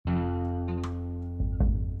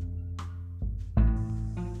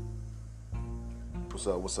What's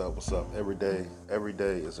up? What's up? What's up? Every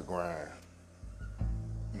day is a grind.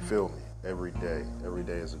 You feel me? Every day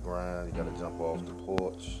is a grind. You gotta jump off the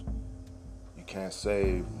porch. You can't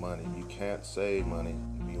save money. You can't save money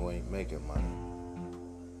if you ain't making money.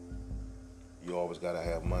 You always gotta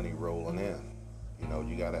have money rolling in.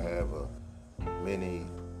 You gotta have many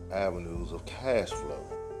avenues of cash flow.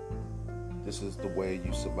 This is the way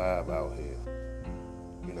you survive out here.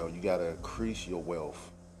 You gotta increase your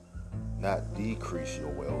wealth, not decrease your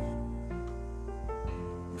wealth.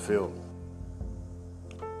 You feel me?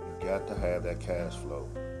 You got to have that cash flow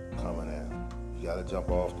coming in. You got to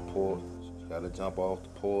jump off the porch. You got to jump off the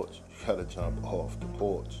porch. You got to jump off the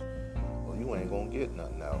porch. Well, you ain't going to get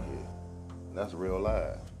nothing out here. And that's real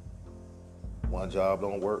life. One job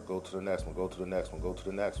don't work, go to the next one, go to the next one, go to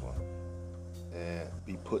the next one. And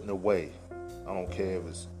be putting away. I don't care if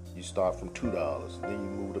it's you start from $2, then you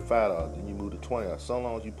move to $5, then you move to $20. So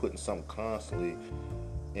long as you're putting something constantly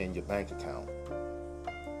in your bank account.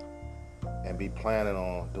 And be planning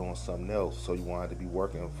on doing something else, so you want to be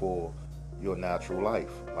working for your natural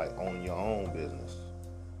life, like owning your own business.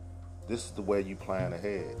 This is the way you plan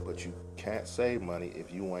ahead, but you can't save money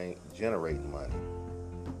if you ain't generating money.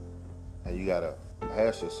 And you gotta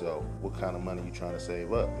ask yourself, what kind of money you trying to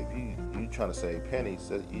save up? If you trying to save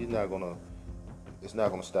pennies, it's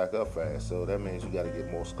not gonna stack up fast. So that means you gotta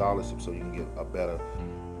get more scholarships so you can get a better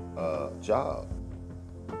job.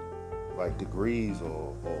 Like degrees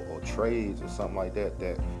or trades or something like that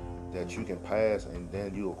you can pass, and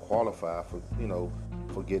then you'll qualify for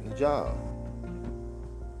getting a job.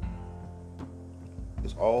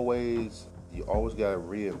 You always gotta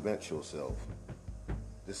reinvent yourself.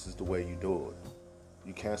 This is the way you do it.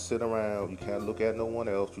 You can't sit around, you can't look at no one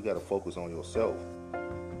else, you gotta focus on yourself.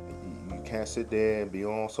 You can't sit there and be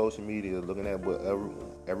on social media looking at what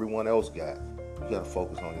everyone else got. You gotta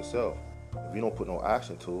focus on yourself. If you don't put no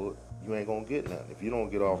action to it, you ain't gonna get nothing. If you don't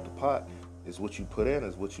get off the pot, it's what you put in,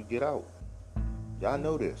 is what you get out. Y'all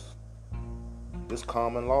know this. It's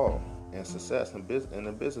common law and success in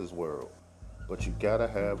the business world. But you gotta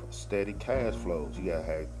have steady cash flows. You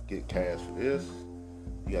gotta get cash for this.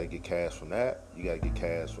 You gotta get cash from that. You gotta get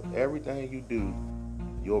cash from everything you do.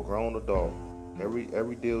 You're a grown adult.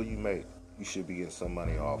 Every deal you make, you should be getting some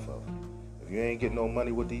money off of. If you ain't getting no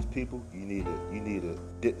money with these people, you need to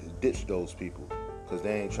ditch those people. Because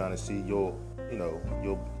they ain't trying to see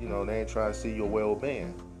they ain't trying to see your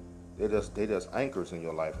well-being. They just anchors in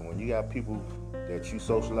your life. And when you got people that you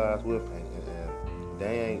socialize with and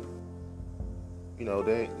they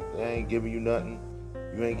ain't giving you nothing,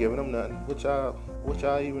 you ain't giving them nothing, what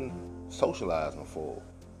y'all even socializing for?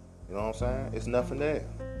 You know what I'm saying? It's nothing there.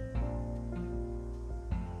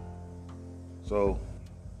 So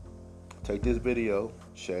take this video,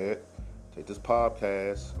 share it. Take the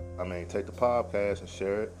podcast and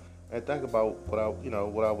share it, and think about what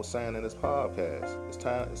I was saying in this podcast. It's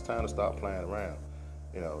time to stop playing around.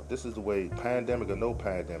 This is the way, pandemic or no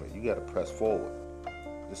pandemic, you got to press forward.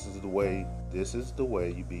 This is the way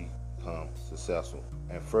you become successful.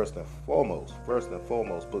 And first and foremost,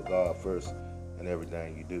 put God first in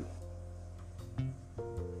everything you do.